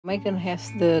Meghan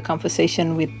has the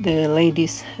conversation with the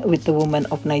ladies, with the woman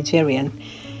of Nigerian,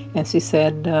 and she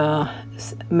said,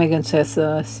 Meghan says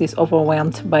she's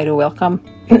overwhelmed by the welcome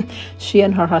she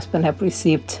and her husband have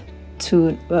received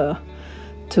to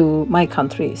my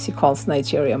country. She calls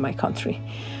Nigeria my country.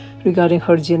 Regarding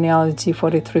her genealogy,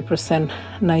 43%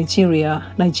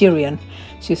 Nigerian,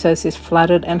 she says she's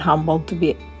flattered and humbled to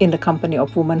be in the company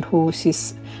of women who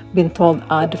she's been told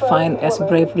are defined as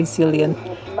brave, resilient,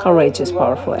 courageous,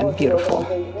 powerful, and beautiful.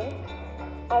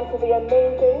 And to the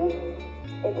amazing,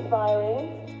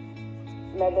 inspiring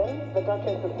Meghan, the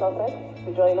Duchess of Sussex,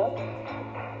 to join us.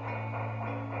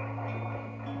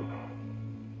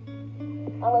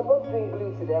 And we're both doing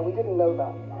blue today, and we didn't know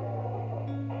that.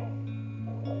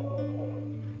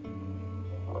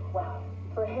 Wow.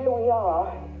 So here we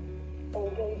are,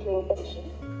 engaging as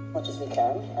much as we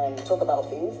can and talk about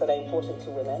things that are important to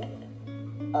women.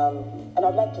 And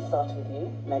I'd like to start with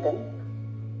you, Meghan.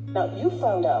 Now, you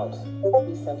found out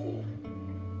recently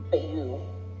that you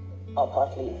are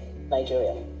partly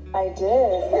Nigerian. I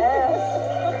did, yes.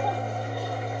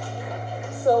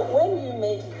 So when you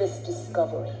made this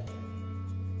discovery,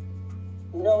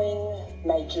 knowing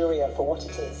Nigeria for what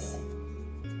it is,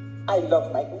 I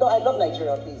love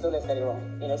Nigeria, please, don't let's get it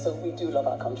wrong. So we do love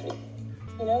our country.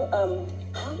 How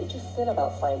did you feel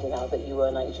about finding out that you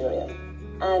were Nigerian?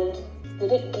 And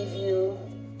did it give you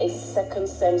a second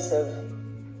sense of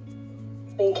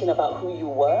thinking about who you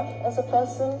were as a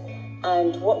person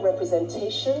and what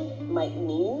representation might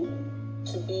mean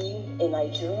to be a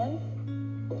Nigerian?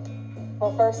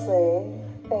 Well, firstly,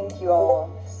 thank you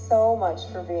all so much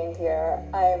for being here.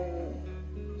 I'm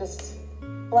just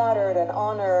flattered and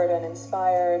honored and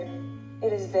inspired.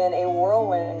 It has been a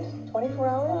whirlwind 24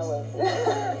 hours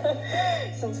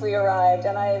since we arrived,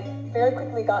 and I've very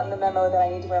quickly gotten the memo that I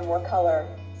need to wear more color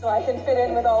so I can fit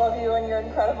in with all of you in your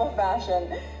incredible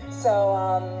fashion. So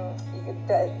I'm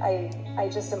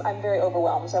very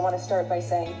overwhelmed. So I want to start by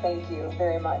saying thank you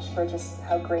very much for just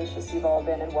how gracious you've all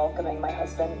been in welcoming my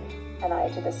husband and I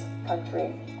to this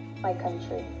country, my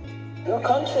country. Your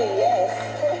country, yes.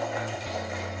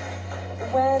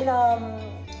 When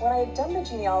I had done the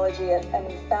genealogy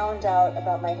and found out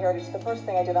about my heritage, the first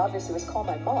thing I did obviously was call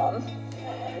my mom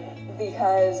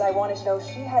because I wanted to know if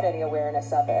she had any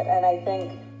awareness of it. And I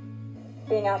think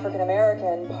being African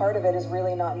American, part of it is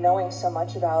really not knowing so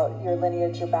much about your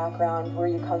lineage, your background, where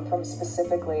you come from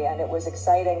specifically. And it was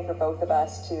exciting for both of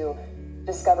us to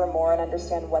discover more and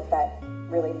understand what that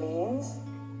really means.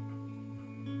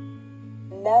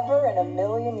 Never in a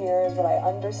million years would I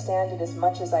understand it as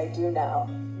much as I do now.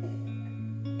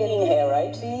 Being here,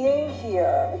 right? Being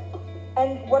here.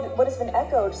 And what has been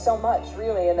echoed so much,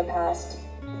 really, in the past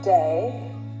day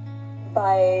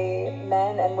by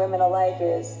men and women alike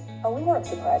is, oh, we weren't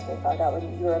surprised when we found out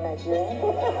you were a Nigerian.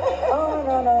 Oh,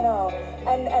 no.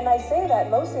 And I say that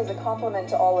mostly as a compliment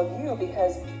to all of you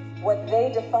because what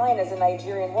they define as a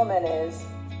Nigerian woman is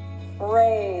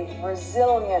brave,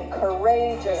 resilient,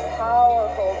 courageous,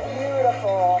 powerful,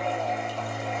 beautiful.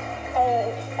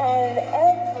 And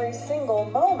every single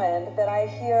moment that I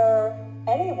hear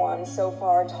anyone so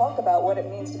far talk about what it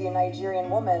means to be a Nigerian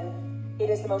woman, it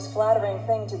is the most flattering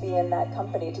thing to be in that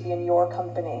company, to be in your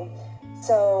company.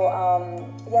 So,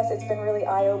 yes, it's been really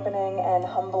eye-opening and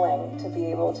humbling to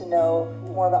be able to know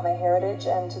more about my heritage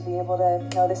and to be able to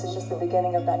know this is just the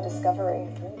beginning of that discovery.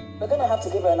 We're going to have to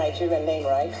give her a Nigerian name,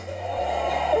 right?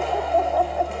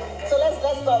 So let's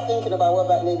start thinking about what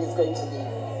that name is going to be.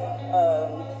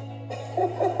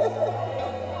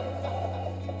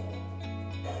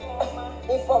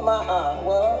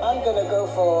 Well, I'm going to go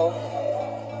for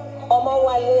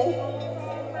Omowale.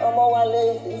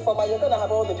 Ifoma, you're going to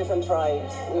have all the different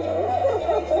tribes,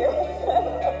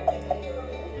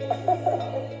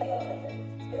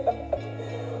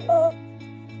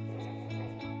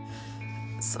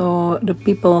 So the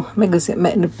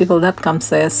People.com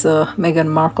says Meghan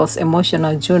Markle's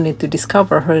emotional journey to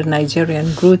discover her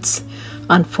Nigerian roots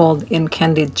unfold in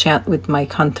candid chat with my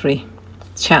country.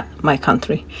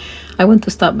 I want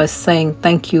to start by saying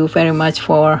thank you very much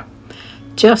for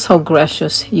just how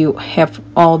gracious you have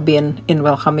all been in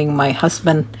welcoming my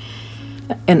husband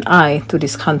and I to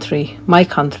this country, my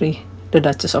country, the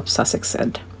Duchess of Sussex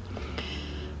said.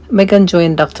 Meghan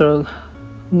joined Dr.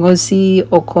 Ngozi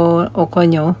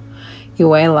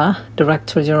Okonjo-Iweala,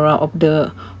 Director General of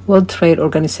the World Trade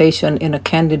Organization, in a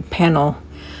candid panel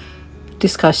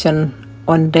discussion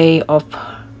on day of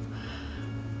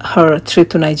her trip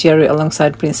to Nigeria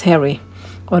alongside Prince Harry.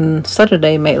 On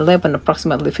Saturday, May 11,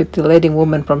 approximately 50 leading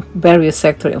women from various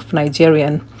sectors of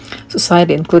Nigerian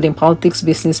society, including politics,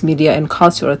 business, media, and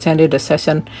culture, attended a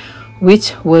session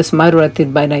which was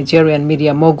moderated by Nigerian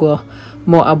media mogul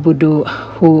Mo Abudu,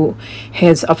 who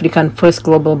heads Africa's first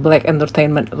global black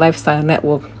entertainment lifestyle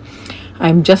network.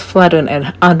 I'm just flattered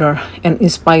and honored and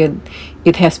inspired.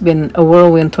 It has been a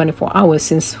whirlwind 24 hours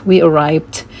since we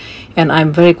arrived, and I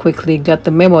very quickly got the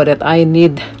memo that I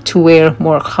need to wear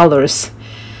more colors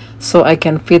so I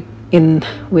can fit in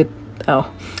with all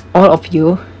of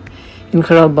you.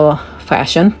 Incredible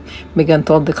fashion, Meghan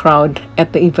told the crowd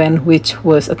at the event, which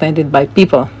was attended by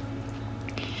people.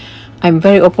 I'm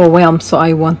very overwhelmed, so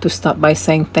I want to start by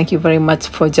saying thank you very much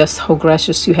for just how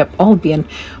gracious you have all been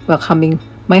welcoming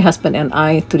my husband and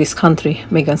I to this country,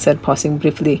 Meghan said, pausing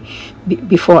briefly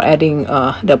before adding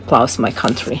the applause, my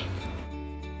country.